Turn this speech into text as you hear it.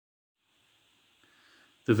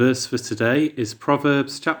The verse for today is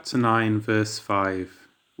Proverbs chapter 9, verse 5,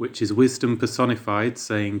 which is wisdom personified,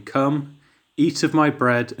 saying, "Come, eat of my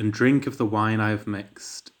bread and drink of the wine I have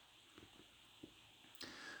mixed."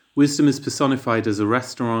 Wisdom is personified as a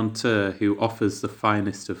restaurateur who offers the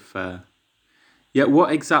finest of fare. Yet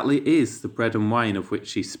what exactly is the bread and wine of which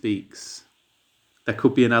she speaks? There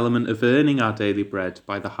could be an element of earning our daily bread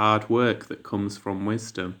by the hard work that comes from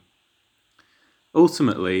wisdom.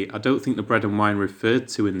 Ultimately, I don't think the bread and wine referred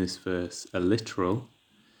to in this verse are literal.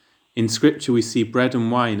 In Scripture, we see bread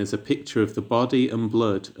and wine as a picture of the body and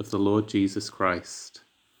blood of the Lord Jesus Christ.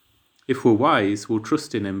 If we're wise, we'll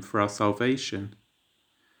trust in him for our salvation.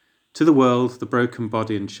 To the world, the broken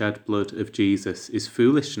body and shed blood of Jesus is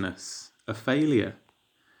foolishness, a failure.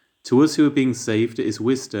 To us who are being saved, it is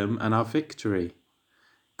wisdom and our victory.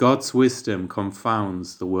 God's wisdom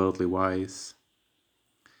confounds the worldly wise.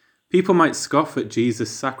 People might scoff at Jesus'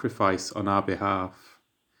 sacrifice on our behalf.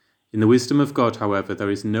 In the wisdom of God, however, there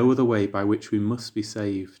is no other way by which we must be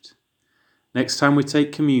saved. Next time we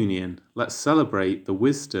take communion, let's celebrate the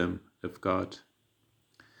wisdom of God.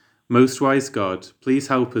 Most wise God, please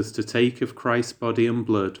help us to take of Christ's body and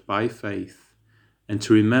blood by faith and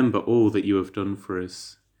to remember all that you have done for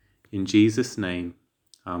us. In Jesus' name,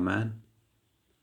 Amen.